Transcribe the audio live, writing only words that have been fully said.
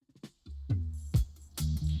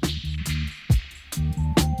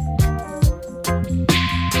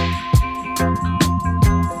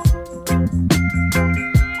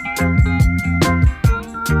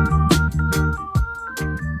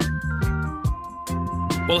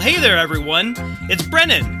Well, hey there, everyone. It's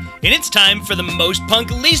Brennan, and it's time for the Most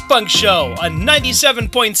Punk Least Punk Show on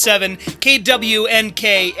 97.7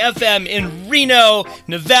 KWNK FM in Reno,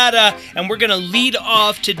 Nevada. And we're going to lead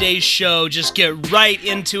off today's show, just get right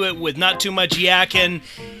into it with not too much yakking.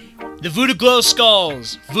 The Voodoo Glow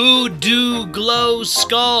Skulls. Voodoo Glow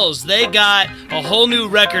Skulls. They got a whole new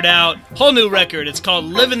record out. It's called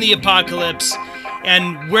Live in the Apocalypse.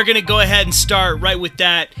 And we're going to go ahead and start right with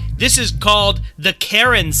that. This is called The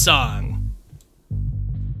Karen Song.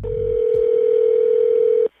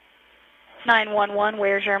 911,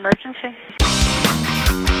 where's your emergency?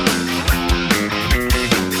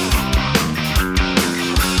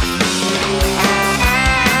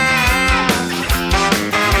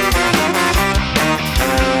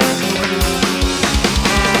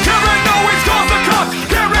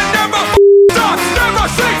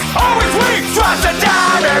 Always leaves, tries to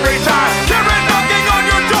die every time. Karen knocking on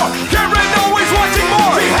your door, Karen always wanting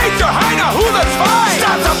more. She hates your Heine, who that's fine.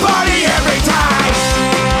 Stops a party every time.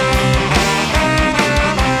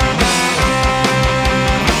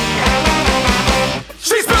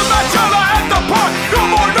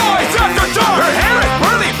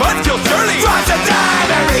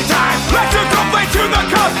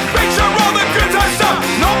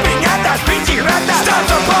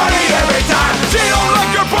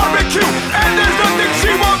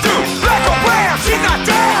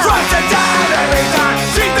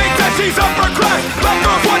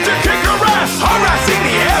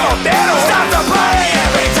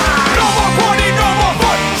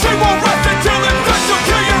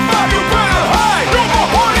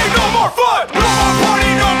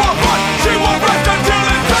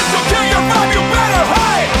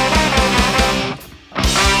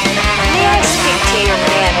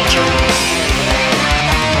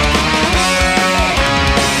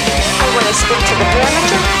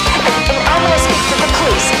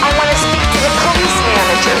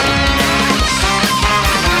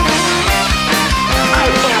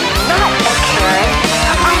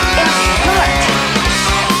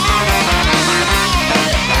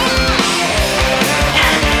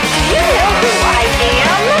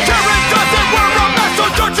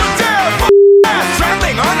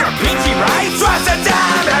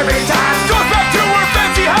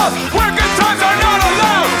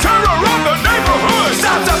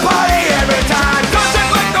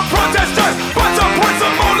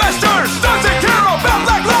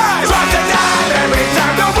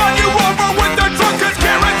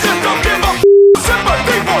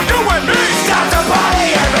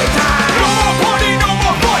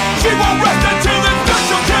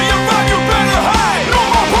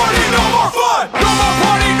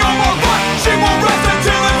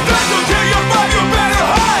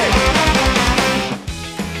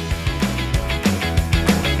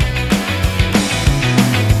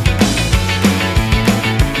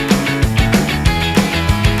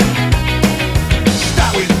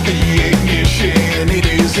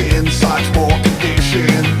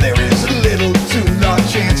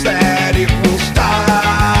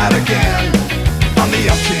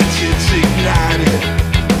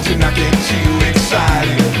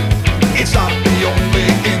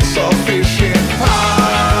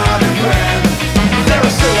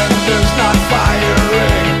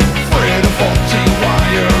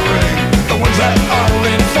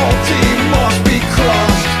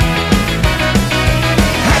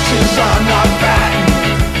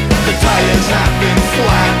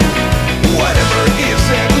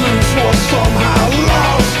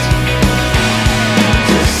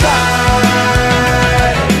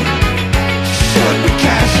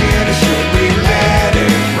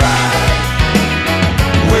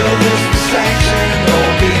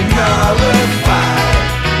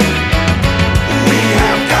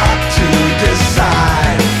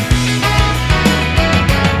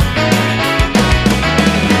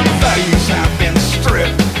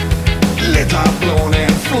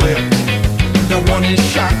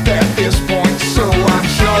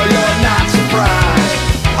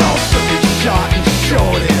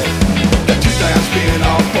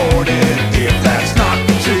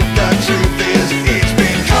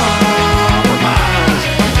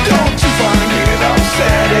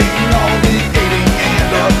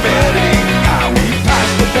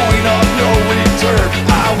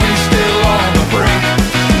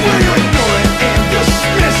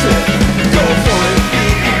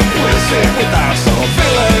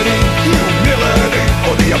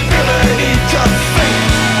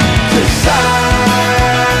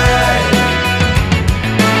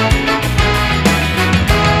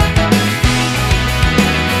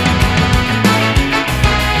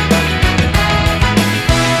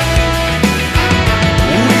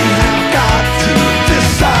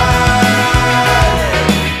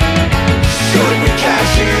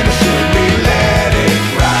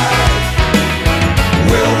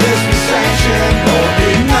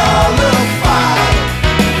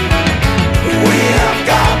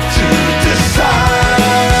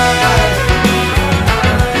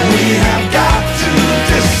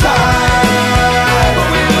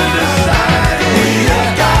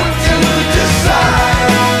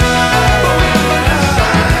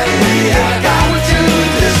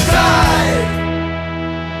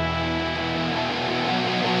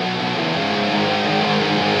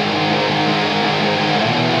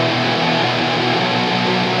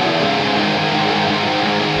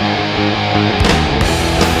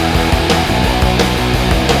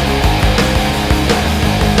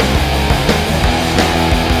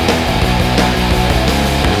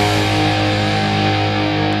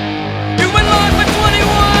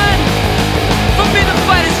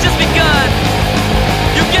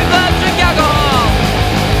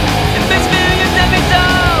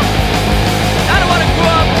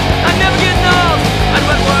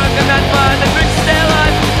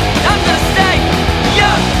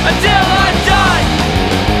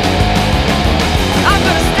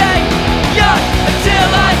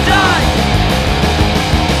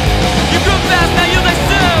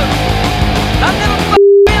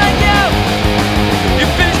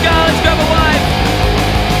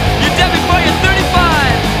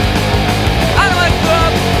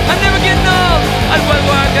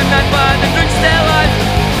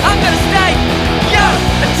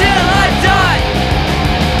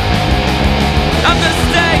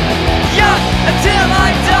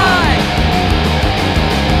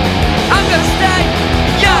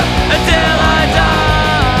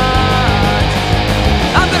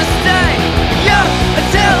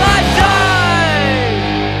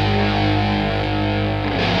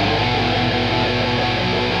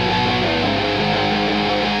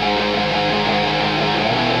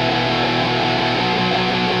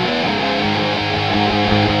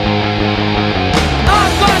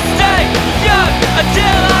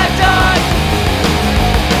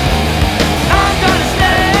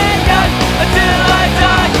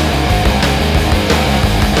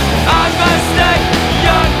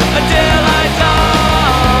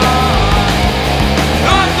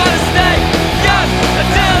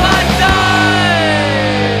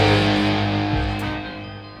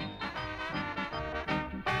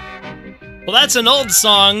 That's an old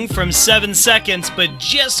song from 7 Seconds, but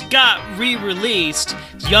just got re-released.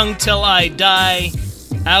 Young Till I Die,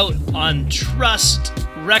 out on Trust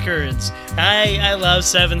Records. I love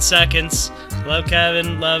 7 Seconds. Love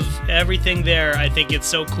Kevin, love everything there. I think it's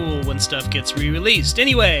so cool when stuff gets re-released.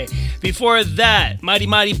 Anyway, before that, Mighty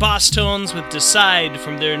Mighty Boss Tones with Decide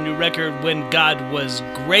from their new record When God Was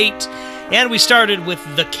Great. And we started with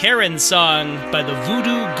the Karen song by the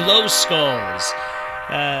Voodoo Glow Skulls.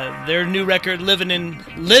 Their new record, Livin'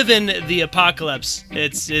 the Apocalypse.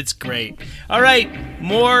 It's great. All right,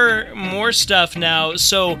 more stuff now.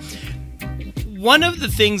 So one of the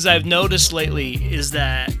things I've noticed lately is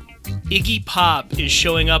that Iggy Pop is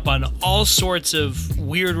showing up on all sorts of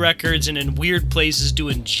weird records and in weird places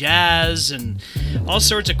doing jazz and all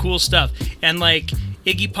sorts of cool stuff. And like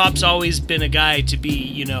Iggy Pop's always been a guy to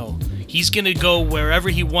be, he's going to go wherever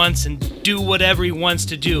he wants and do whatever he wants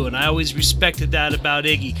to do. And I always respected that about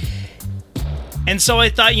Iggy. And so I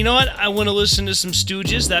thought, you know what? I want to listen to some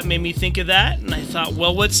Stooges. That made me think of that. And I thought,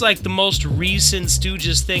 well, what's like the most recent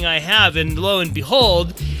Stooges thing I have? And lo and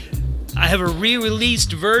behold, I have a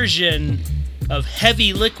re-released version of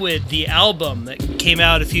Heavy Liquid, the album that came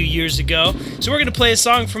out a few years ago. So we're going to play a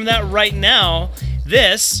song from that right now.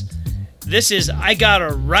 This is I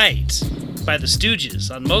Gotta Write by the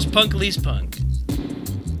Stooges on Most Punk Least Punk.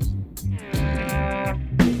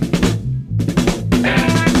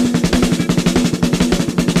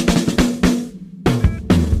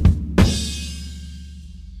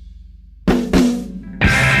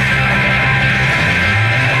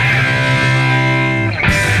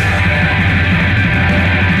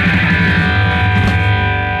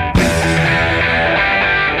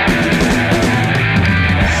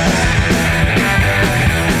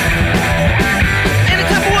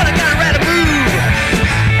 Anytime I wanna, gotta write a blues.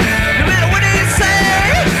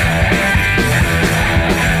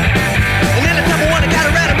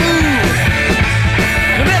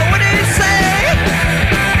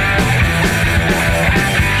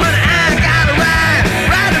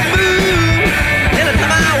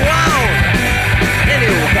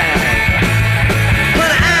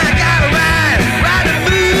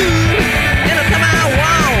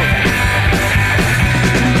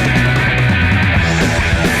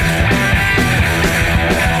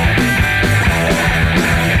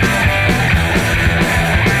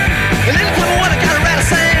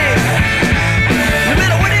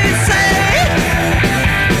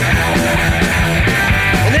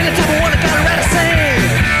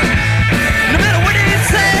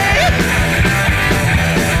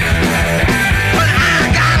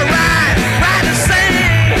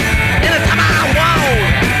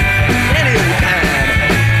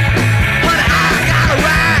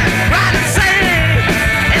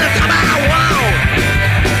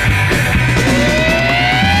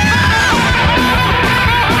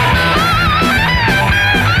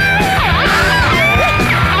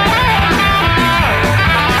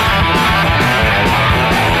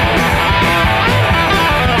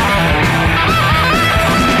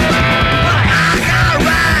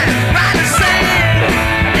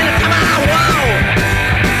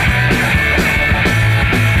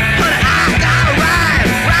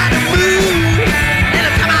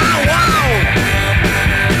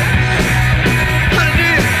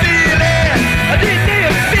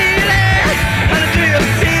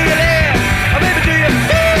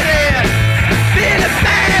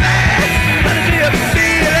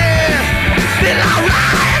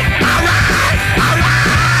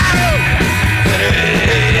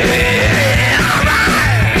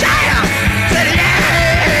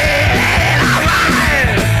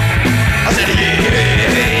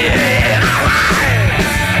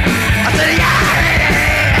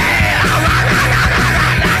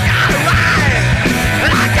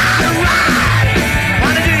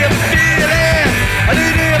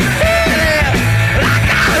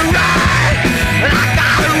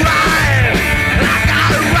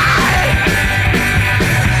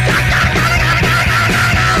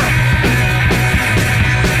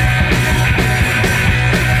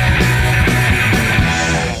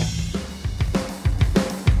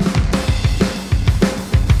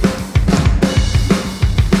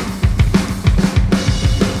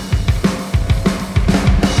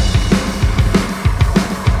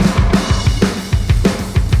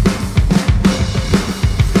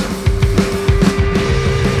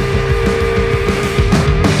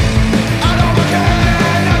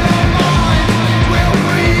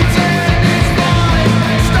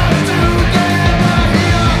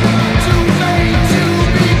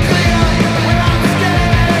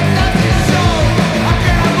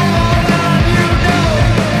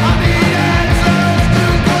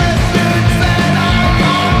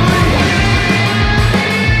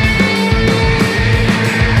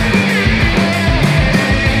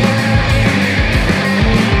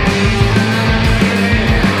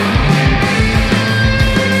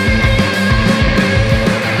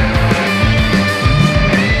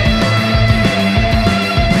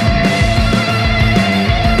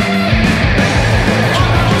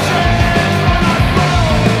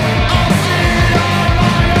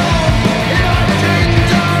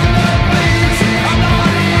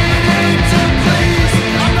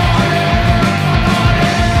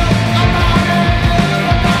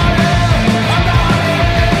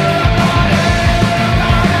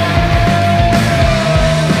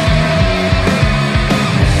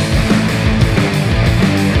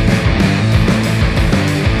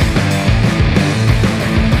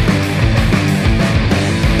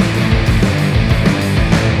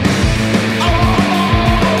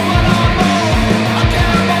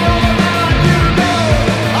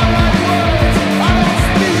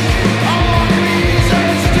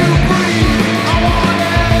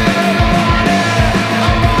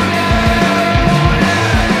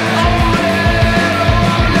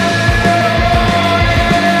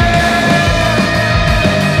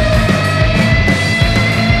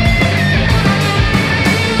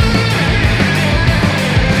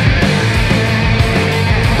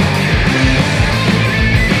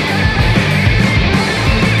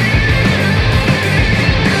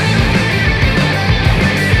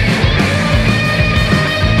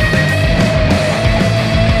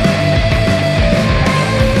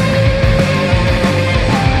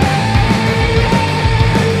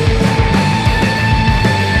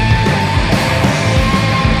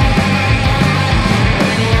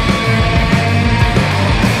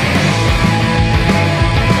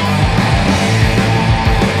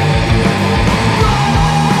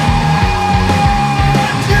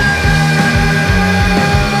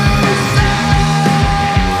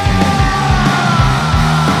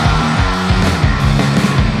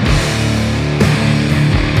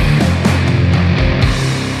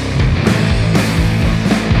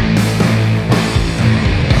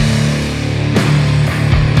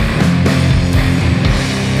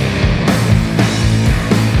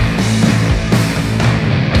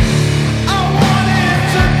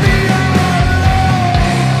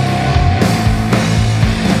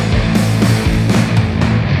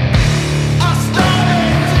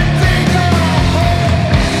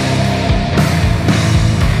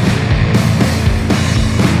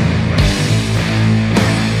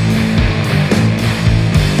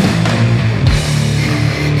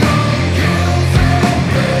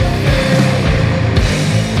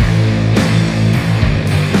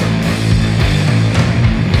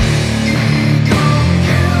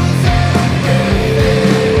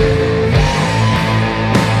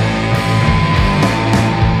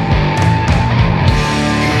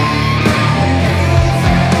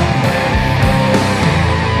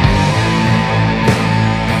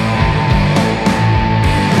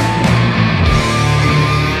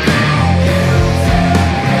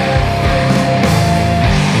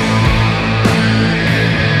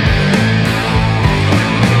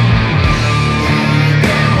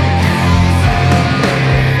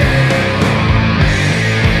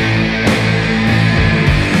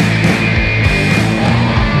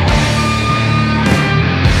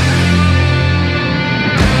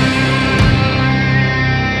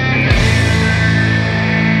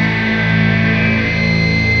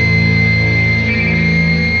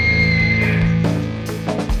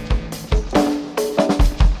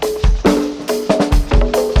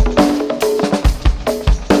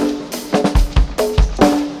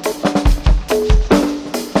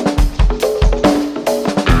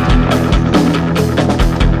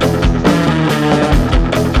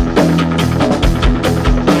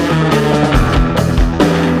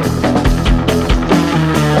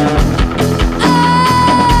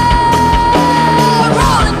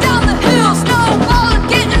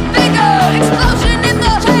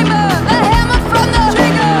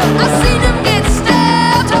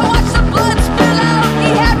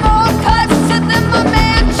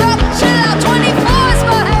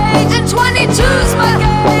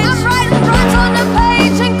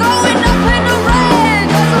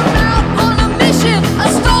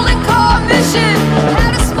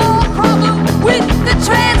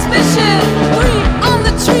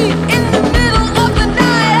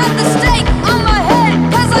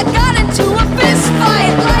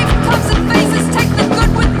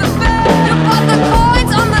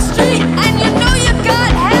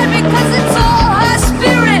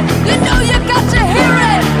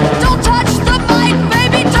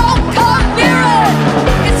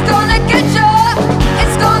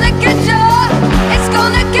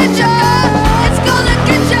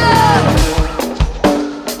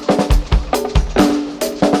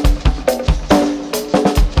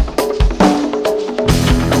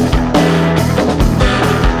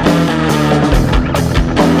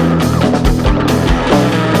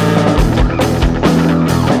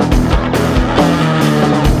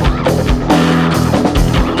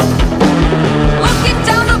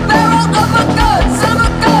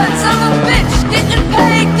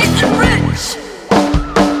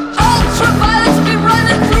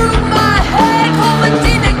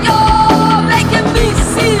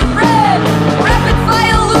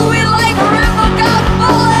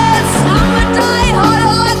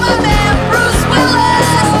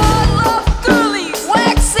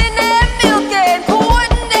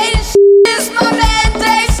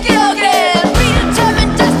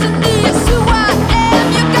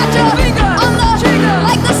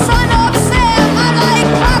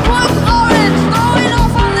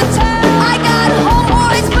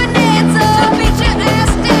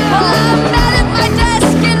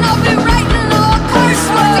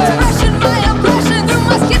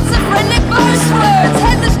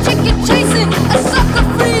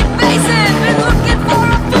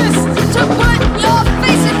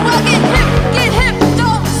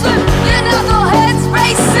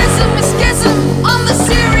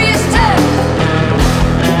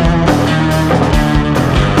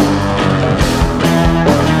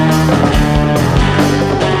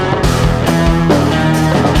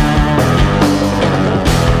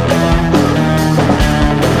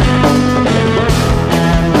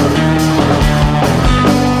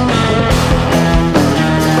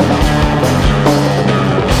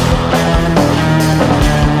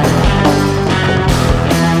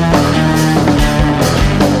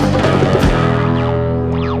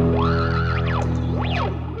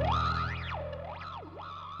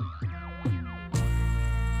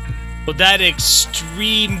 That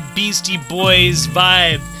extreme Beastie Boys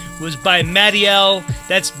vibe was by Matty L.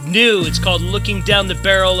 That's new. It's called Looking Down the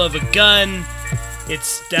Barrel of a Gun.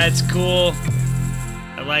 That's cool.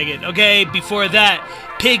 I like it. Okay, before that,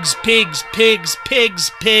 Pigs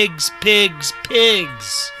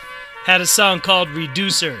had a song called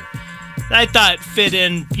Reducer. I thought fit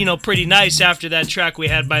in, pretty nice after that track we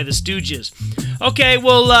had by the Stooges. Okay,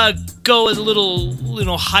 we'll go with a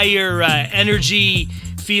little higher energy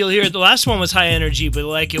feel here. The last one was high energy, but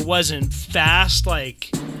it wasn't fast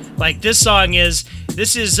like this song is.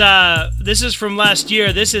 This is from last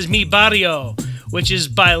year. This is Mi Barrio, which is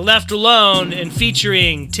by Left Alone and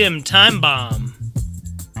featuring Tim Timebomb.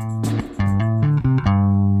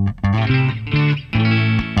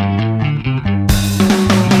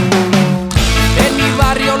 En mi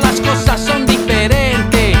barrio las cosas son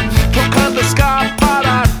diferentes, tocando ska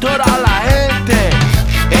para toda la gente.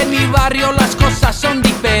 En mi barrio las cosas son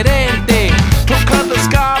diferentes, tocando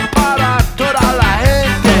ska para toda la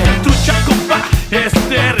gente. Trucha compa,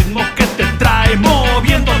 este ritmo que te trae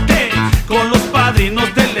moviéndote con los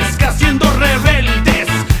padrinos del ska, siendo rebeldes,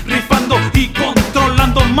 rifando y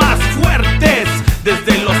controlando más fuertes,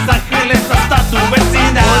 desde Los Ángeles hasta tu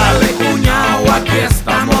vecina. Órale cuñao, aquí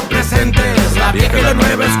estamos presentes, la vieja y la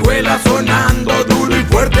nueva escuela sonando duro y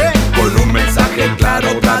fuerte, con un mensaje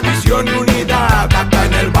claro, tradición y unidad. Acá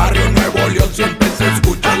en el barrio Nuevo León siempre se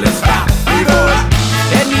escucha el ska.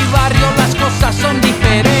 En mi barrio las cosas son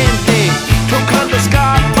diferentes, tocando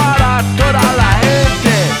ska para toda la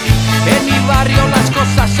gente. En mi barrio las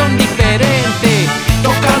cosas son diferentes,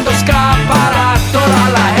 tocando ska para toda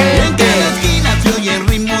la gente. En cada esquina se oyen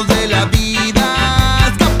ritmos de la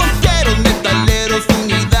vida, zapateros, metaleros,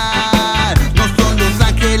 unidad. No son Los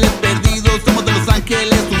Ángeles perdidos, somos de Los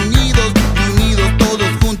Ángeles unidos, y unidos todos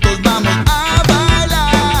juntos vamos a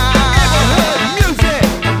bailar. Music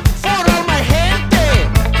for all my gente,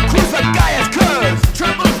 cruza calles, cuz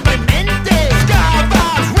troubles my mente. Ska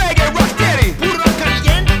vibes, reggae, rocksteady, puro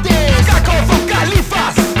caliente. Ska con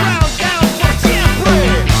califas, round down por siempre.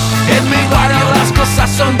 En mi barrio las cosas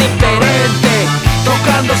son diferentes,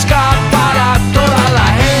 tocando ska para toda la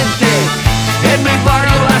gente. En mi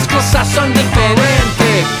barrio las cosas son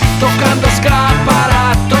diferentes, tocando ska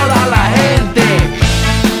para toda la gente.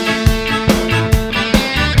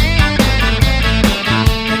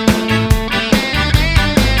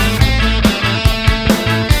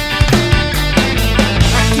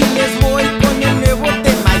 Aquí les voy con el nuevo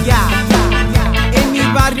tema ya. En mi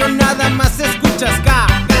barrio nada más se escucha ska.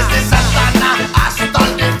 Desde Santana hasta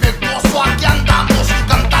el defectuoso, aquí andamos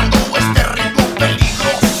cantando este ritmo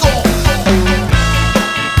peligroso.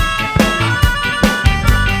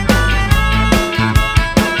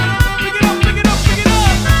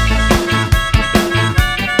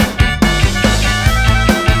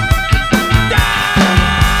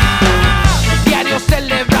 Diario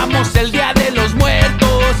celebramos el Día de los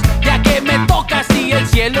Muertos, ya que me toca si el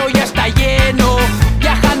cielo ya está lleno.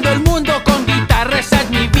 Viajando el mundo con guitarra, esa es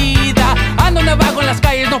mi vida. Ando navago en las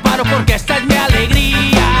calles, no paro porque esta es mi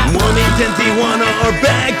alegría. Wilmington, Tijuana are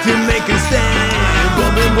back to make a stand.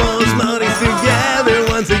 Building walls, bodies together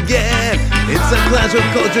once again. It's a clash of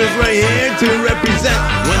cultures right here to represent.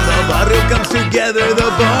 When the barrio comes together, the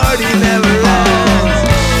party never ends.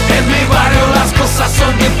 En mi barrio las cosas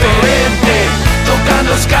son diferentes,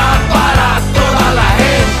 tocando ska para toda la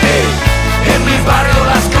gente. En mi barrio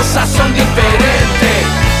las cosas son diferentes,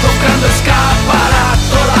 tocando ska para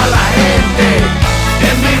toda la gente.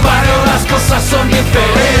 En mi barrio las cosas son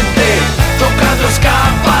diferentes, tocando ska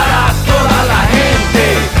para toda la gente.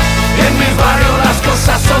 En mi barrio las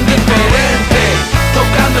cosas son diferentes,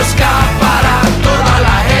 tocando ska para toda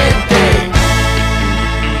la gente.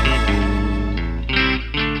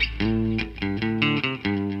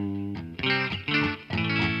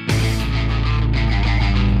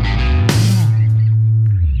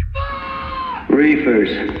 Reefers.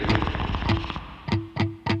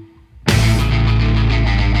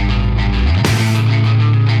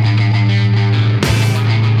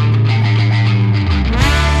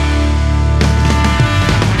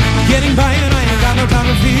 Getting by and I ain't got no time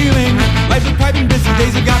for feeling. Life's a piping busy,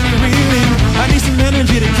 days have got me reeling. I need some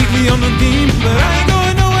energy to keep me on the beam, but I ain't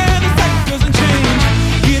going nowhere, the fact doesn't change.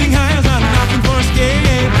 Getting high is not an option for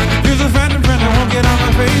escape. Here's a friend I won't get on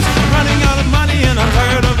my face. I'm running out of money and I'm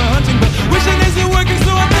tired of the hunting, but wishing isn't working,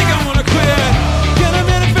 so I think I wanna quit. Can I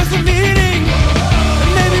manifest a meeting and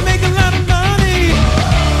maybe make a lot of money?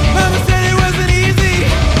 Mama said it wasn't easy,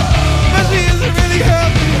 but she isn't really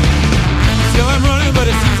happy. Still I'm running, but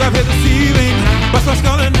it seems I've hit the ceiling. Bust my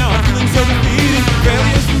skull and now I'm feeling so defeated.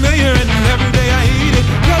 Failure is familiar and every day I eat it.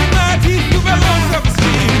 Cutting my teeth, you better low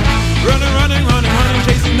self-esteem.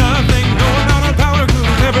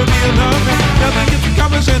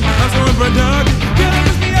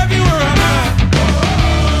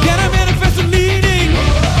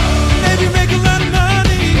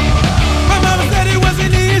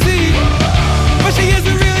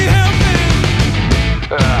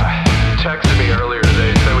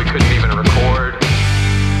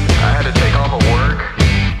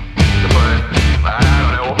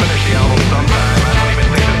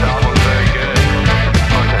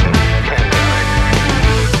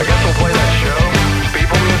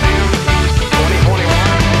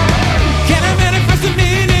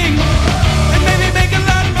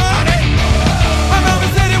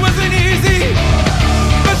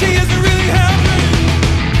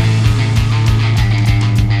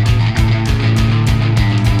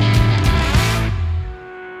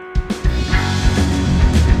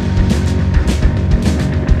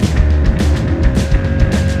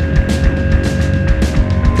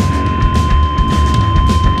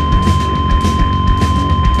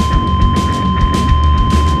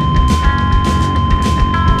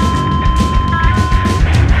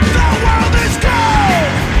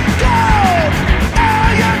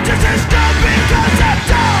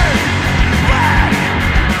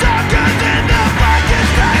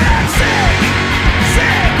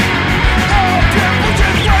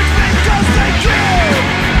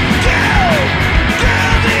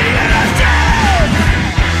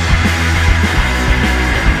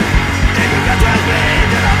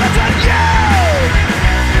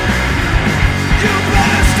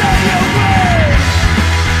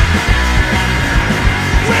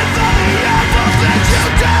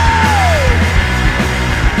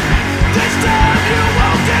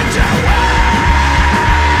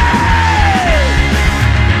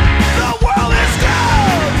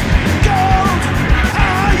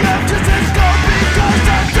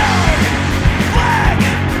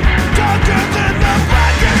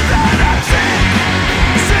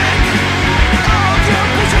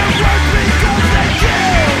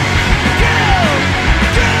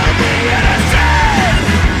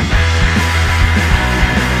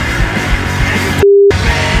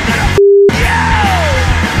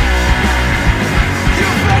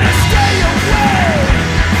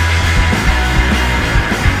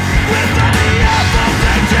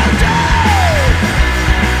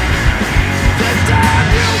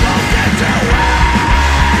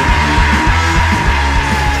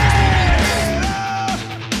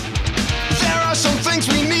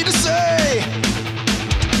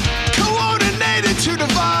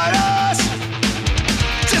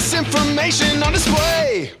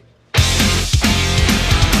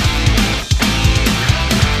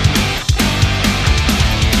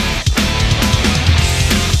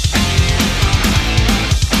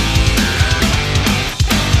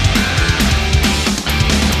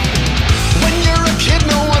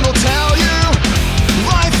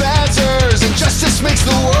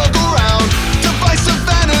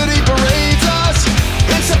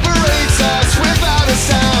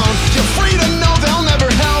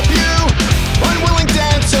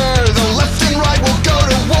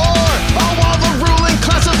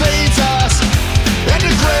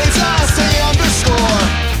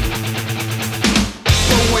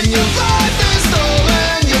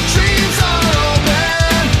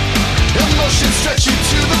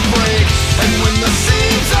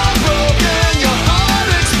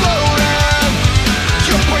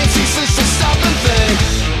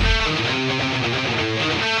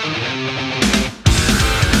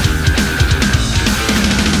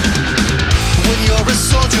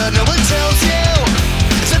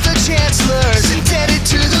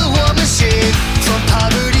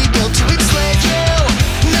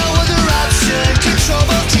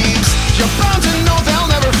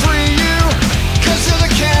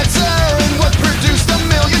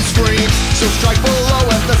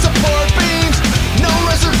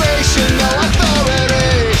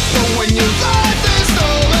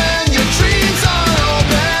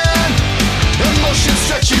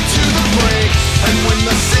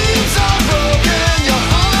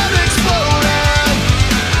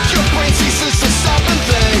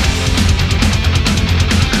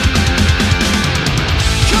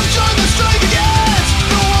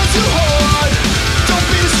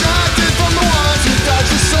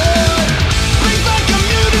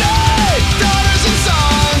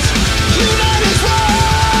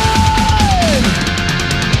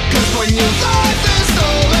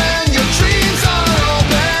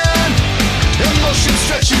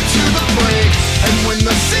 stretch you to the brink. And when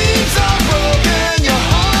the seams are broken, your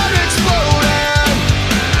heart exploding.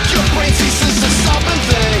 Your brain ceases to stop and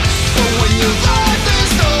think. But when your life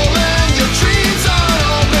is stolen, your dreams are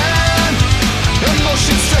open.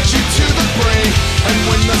 Emotions stretch you to the brink. And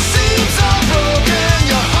when the seams are broken,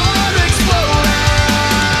 your heart exploding.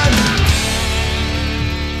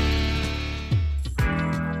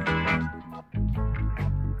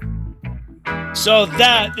 So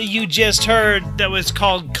that you just heard, that was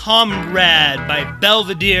called Comrade by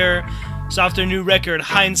Belvedere. It's off their new record,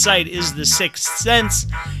 Hindsight is the Sixth Sense.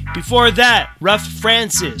 Before that, Rough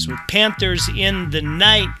Francis with Panthers in the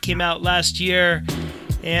Night came out last year.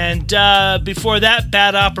 And before that,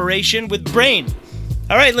 Bad Operation with Brain.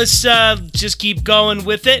 All right, let's just keep going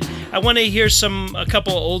with it. I want to hear a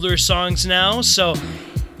couple older songs now. So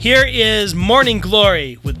here is Morning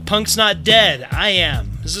Glory with Punk's Not Dead, I Am.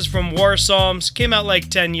 This is from War Psalms. Came out like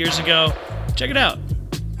 10 years ago. Check it out.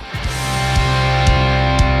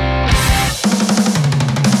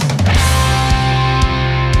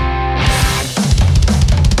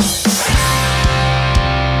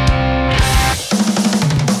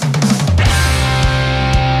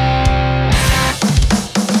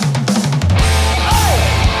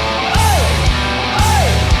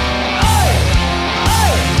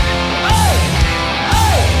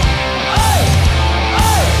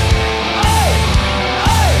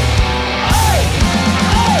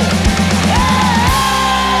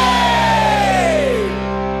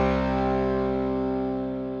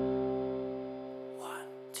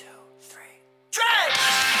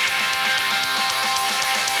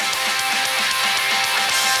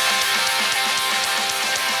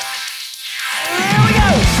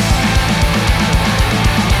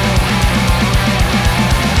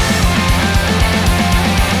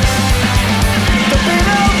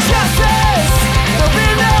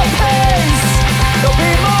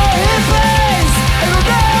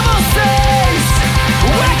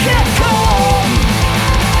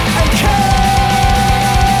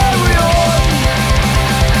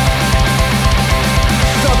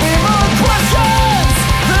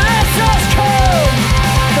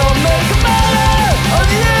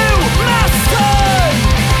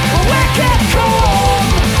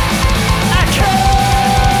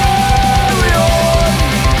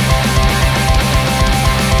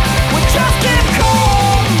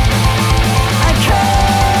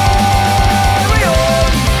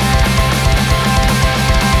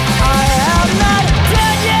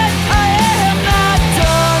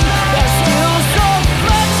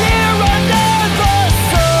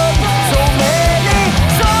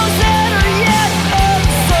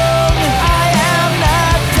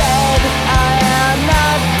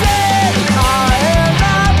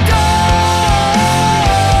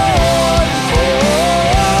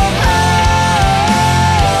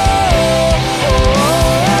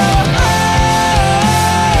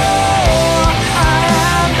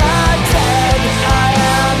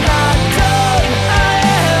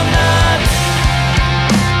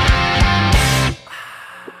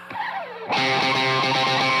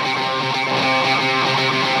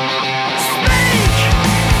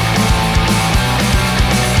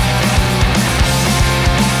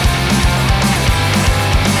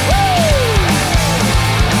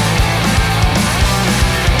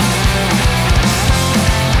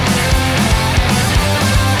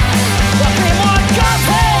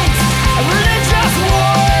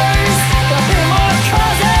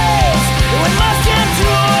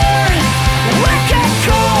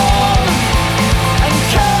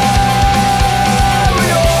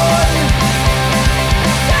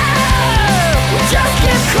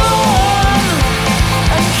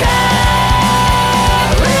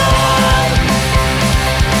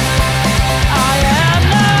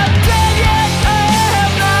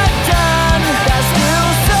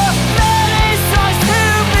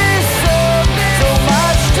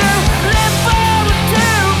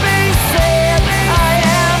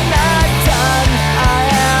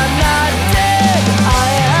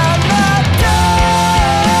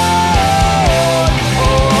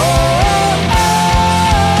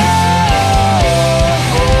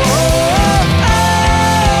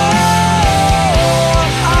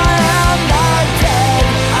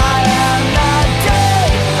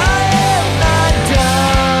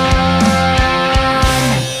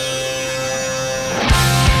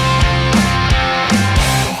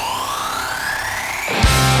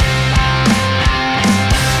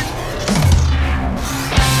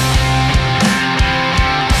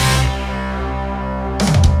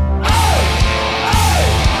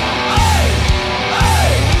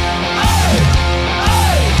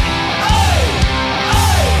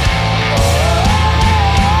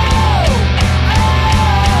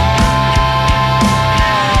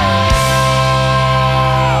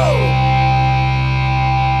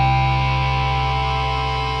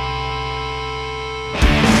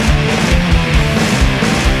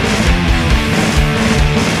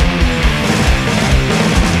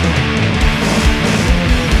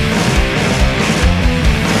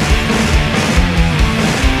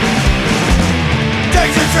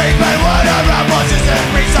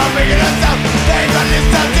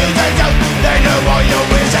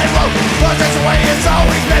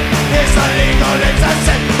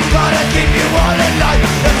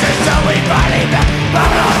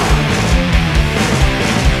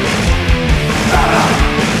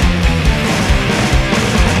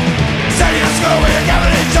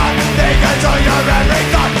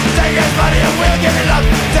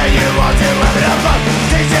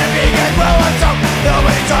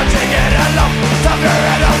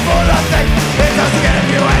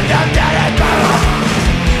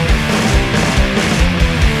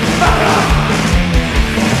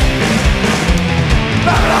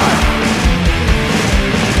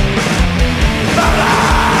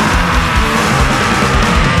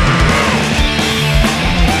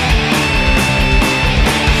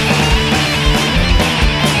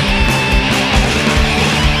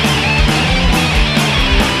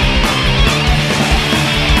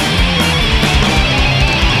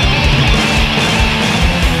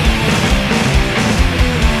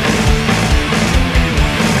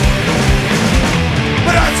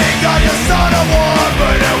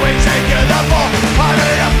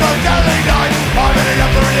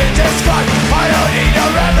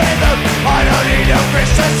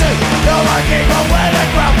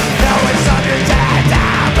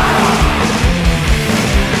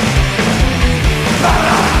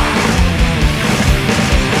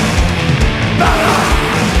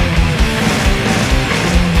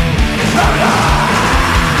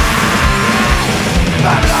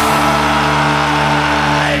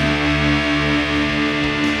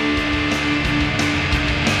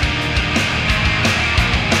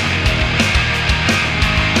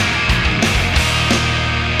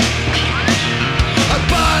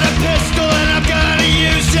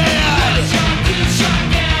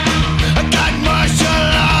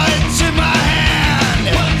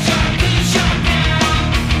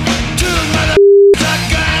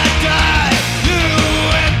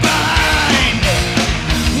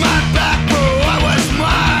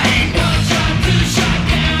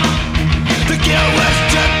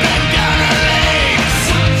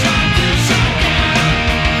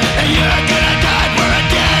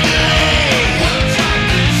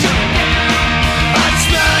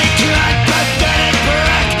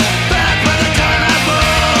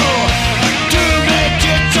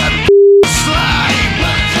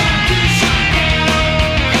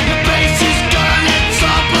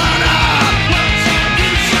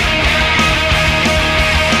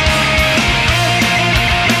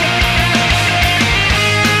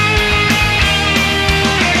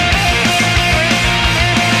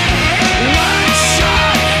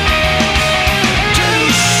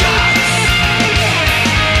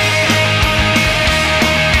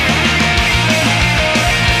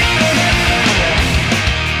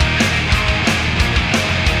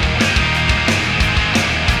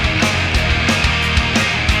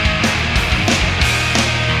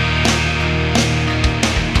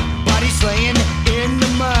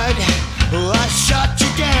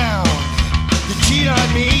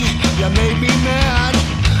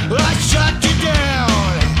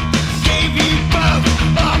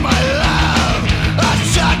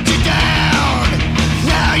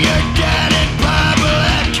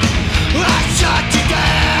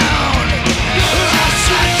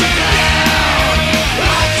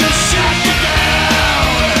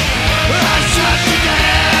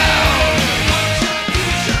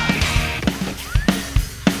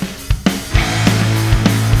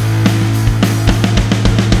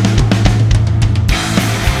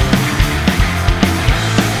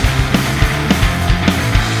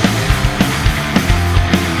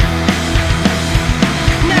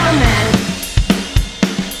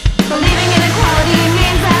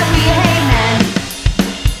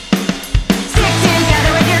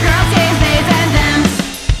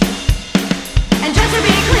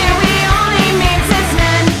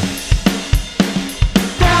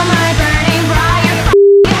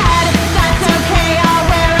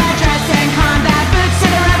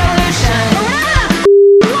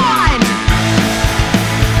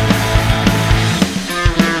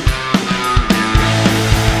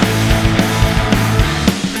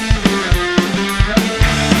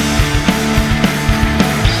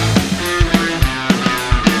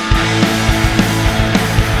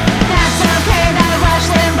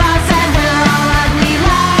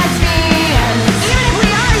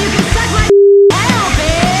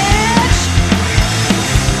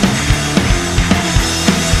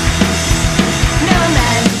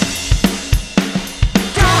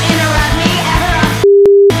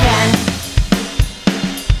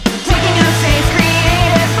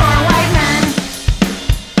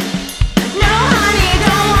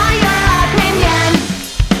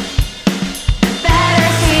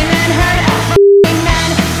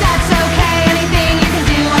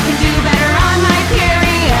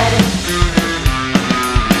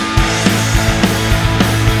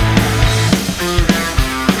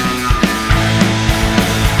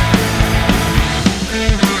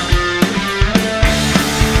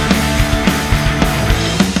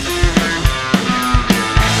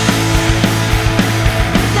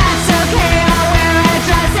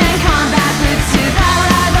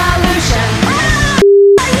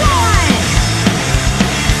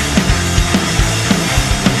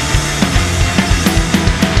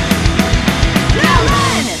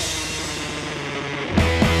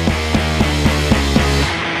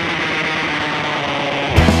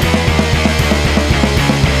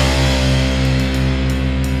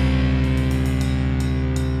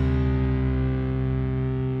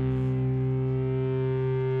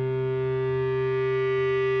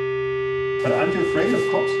 But aren't you afraid of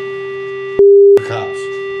cops? Cops.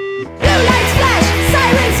 Blue lights flash,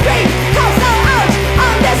 sirens scream, cops are out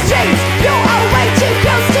on the streets. You are way too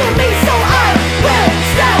close to me, so I will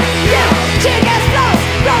stop you. Tear gas blows,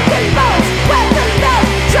 broken bones, weapon belt,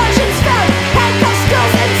 truncheons fell, handcuffs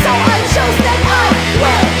closed, and so I chose that I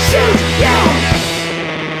will shoot you.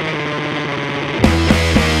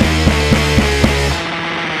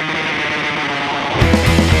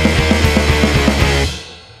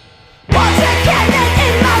 What's a cannon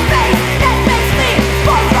in my face that makes me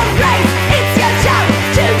fall from grace? It's your job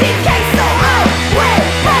to decay, so I will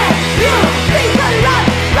let you people run.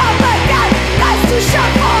 Rubber gun, lies too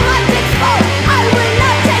sharp for antics fall. I will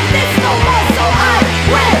not take this no more, so I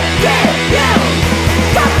will kill you.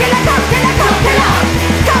 Cop killer, cop killer, cop killer.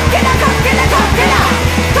 Cop killer, cop killer, cop killer.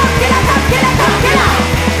 Cop killer, cop killer, cop killer.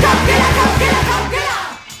 Cop killer, cop killer, cop killer.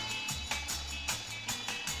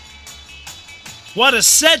 What a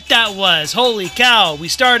set that was! Holy cow! We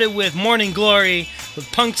started with Morning Glory,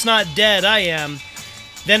 with Punk's Not Dead, I Am.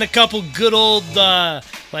 Then a couple good old,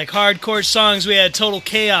 hardcore songs. We had Total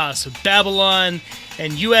Chaos with Babylon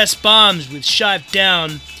and US Bombs with Shot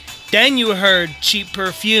Down. Then you heard Cheap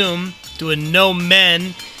Perfume doing No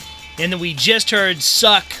Men. And then we just heard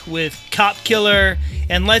Suck with Cop Killer.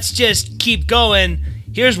 And let's just keep going.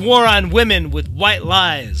 Here's War on Women with White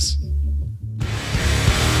Lies.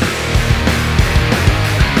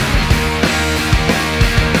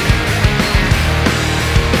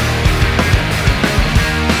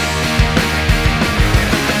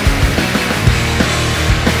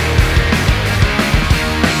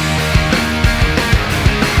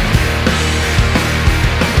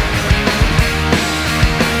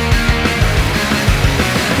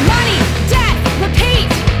 Money, death, repeat.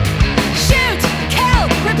 Shoot, kill,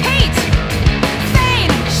 repeat.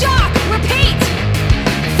 Fame, shock, repeat.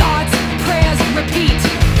 Thoughts, prayers, repeat.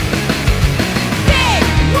 Big,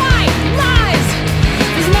 white lies.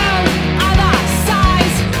 There's no other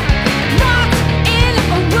size. Locked in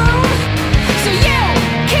a room, so you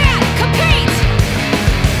can't compete.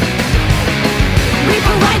 We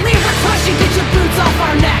politely request you get your boots off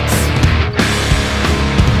our necks.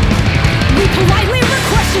 We politely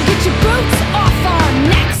request you get your boots off our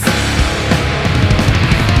necks.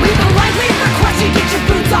 We politely request you get your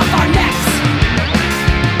boots off our necks.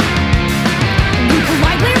 We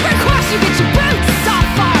politely request you get your boots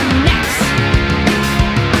off our necks.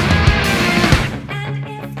 And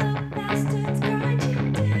if the bastards grind you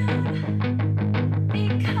down,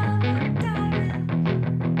 become a diamond.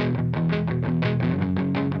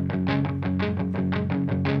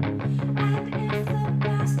 And if the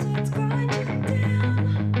bastards grind you down,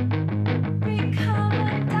 become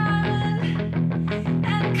a diamond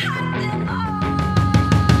and cut them off.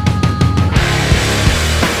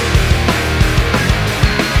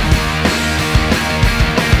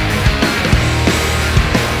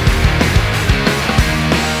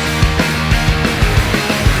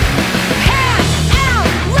 Hand out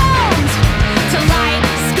loans to light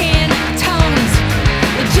skin tones.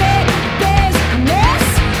 Legit business,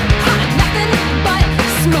 nothing but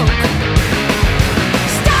smoke.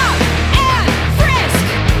 Stop and frisk,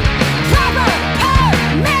 proper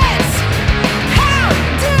permits. How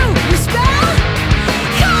do you spell complexes?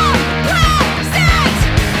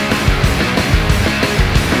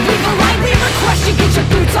 We politely request you get your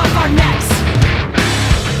boots off our necks.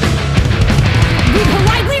 We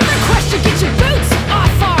politely request you get your boots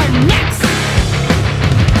off our necks.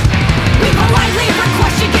 We politely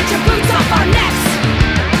request you get your boots off our necks.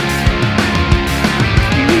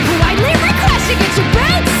 We politely request you get your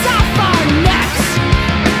boots off our necks.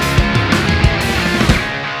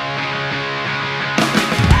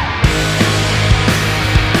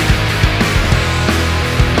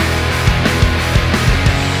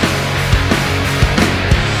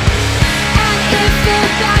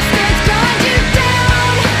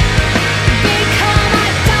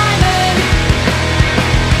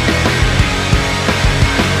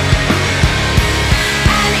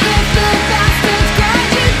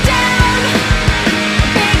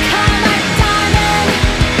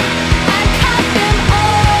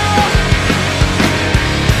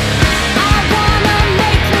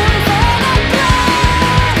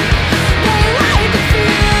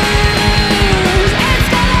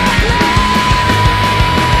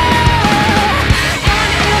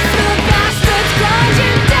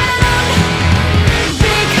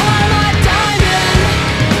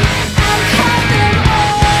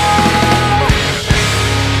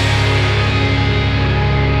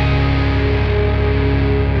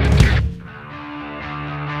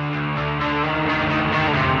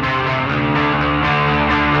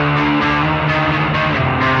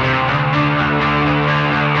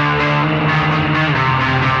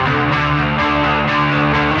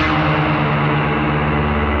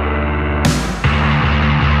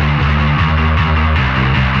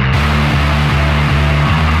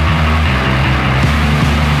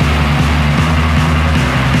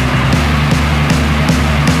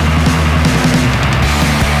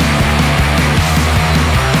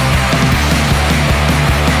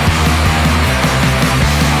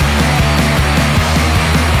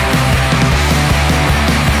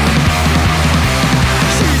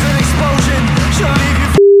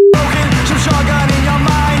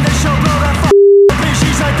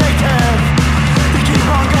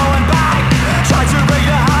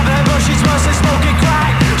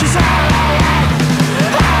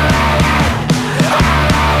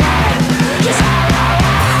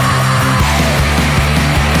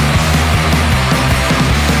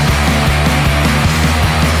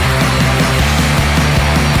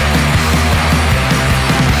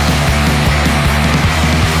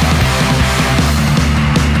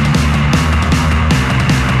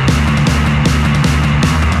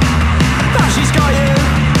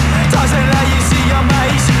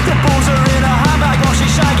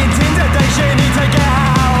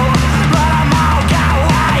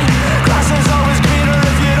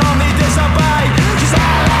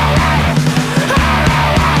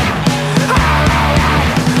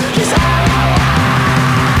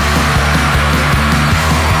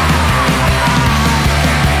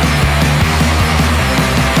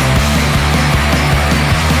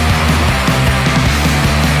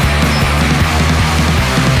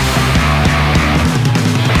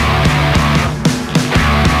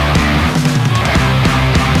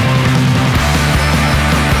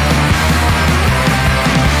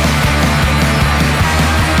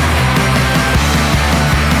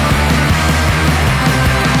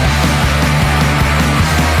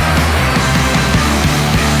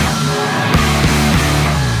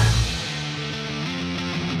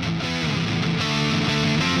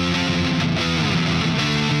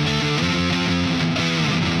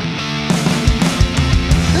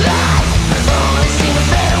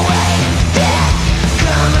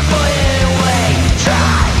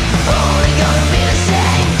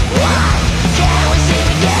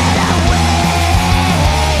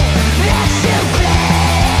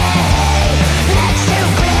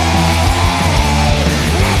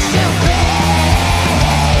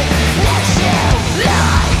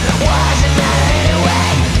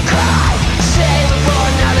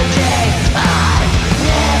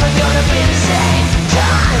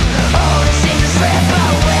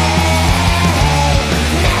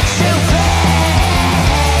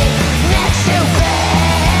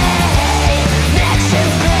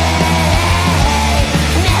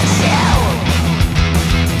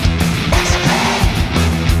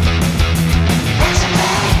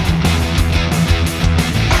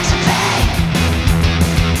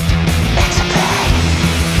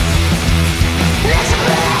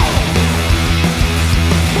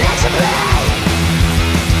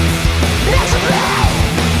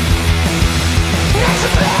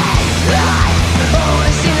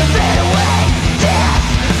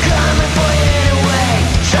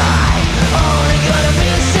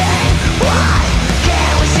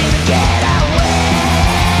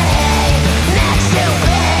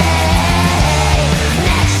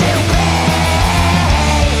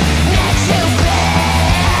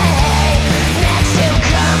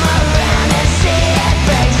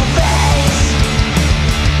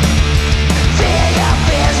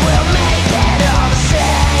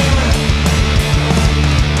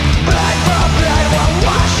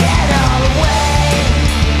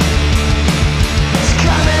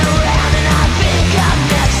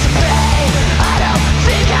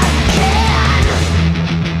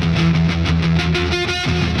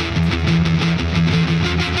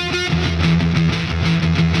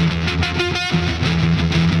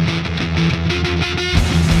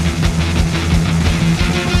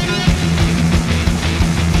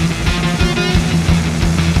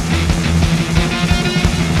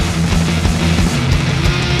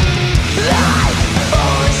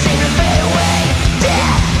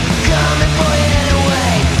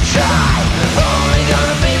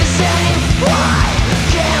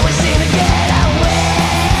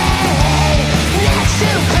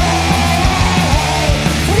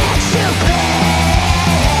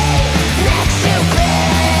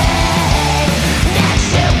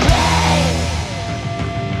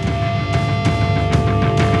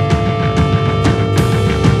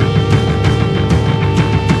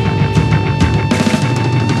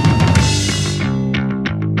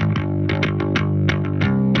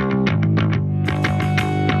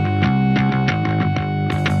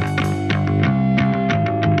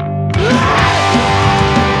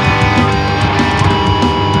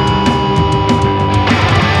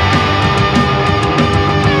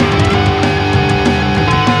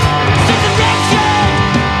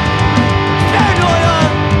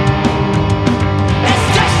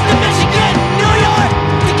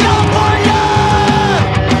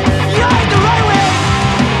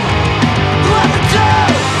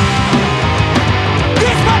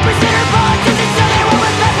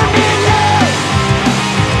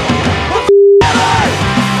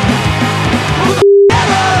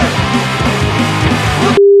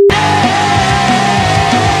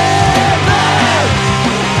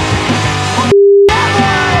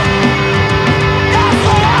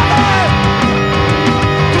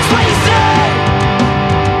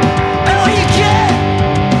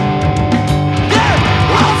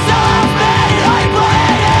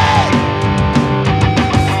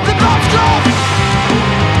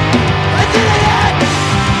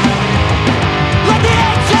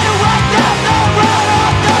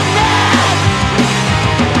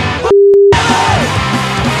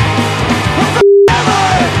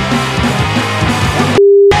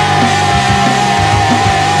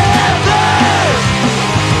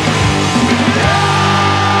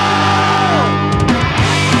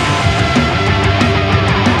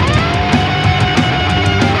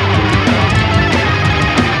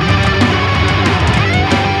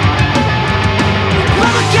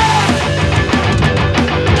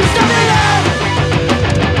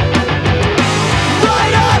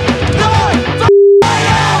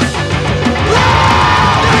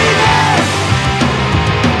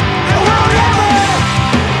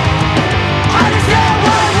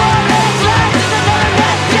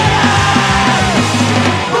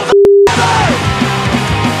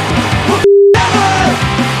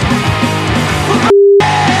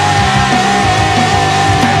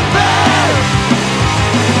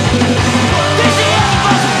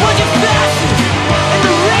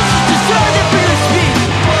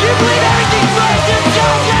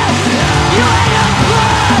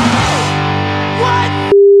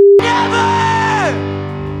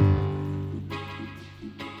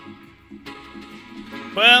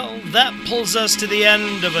 pulls us to the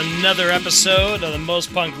end of another episode of the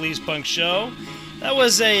Most Punk Least Punk show. That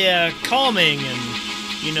was a calming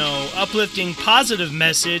and, uplifting, positive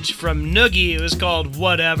message from Noogie. It was called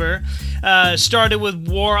Whatever. Started with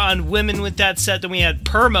War on Women with that set. Then we had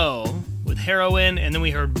Permo with Heroin. And then we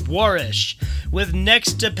heard Warish with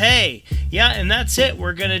Next to Pay. Yeah, and that's it.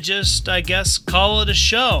 We're going to just, I guess, call it a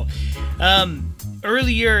show.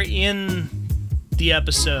 Earlier in the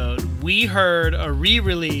episode, we heard a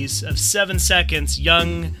re-release of 7 Seconds,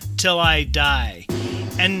 Young Till I Die.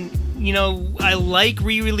 And, I like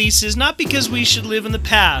re-releases, not because we should live in the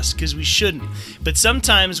past, because we shouldn't, but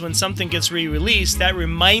sometimes when something gets re-released, that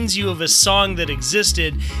reminds you of a song that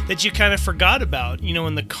existed that you kind of forgot about,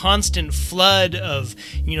 in the constant flood of,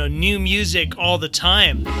 new music all the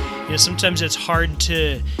time. Sometimes it's hard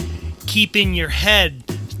to keep in your head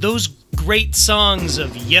those great songs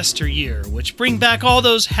of yesteryear, which bring back all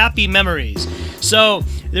those happy memories. So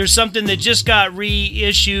there's something that just got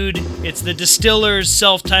reissued. It's the Distillers'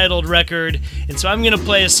 self-titled record, and so I'm going to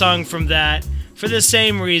play a song from that for the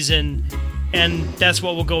same reason, and that's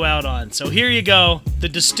what we'll go out on. So here you go, the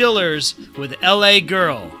Distillers with LA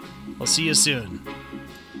Girl. I'll see you soon.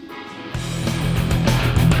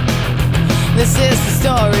 This is the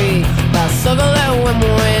story about Sogolé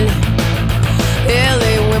women,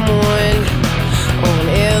 LA women on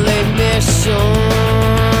LA mission.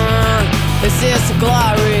 This is the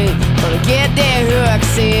glory, gonna get their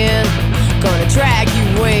hooks in, gonna drag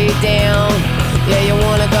you way down. Yeah, you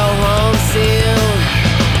wanna go home soon.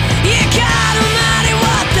 You got almighty,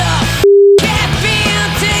 what the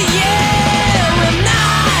happened to you? With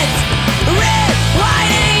nights, red,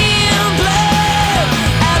 white, and blue,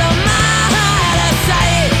 out of my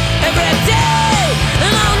sight every day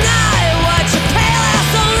and all night. Watch your pale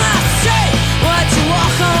ass on the street, watch you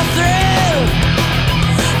walk on through.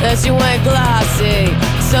 As you went glossy,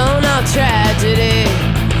 sown of tragedy,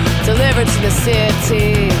 delivered to the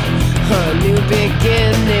city, a new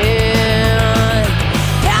beginning.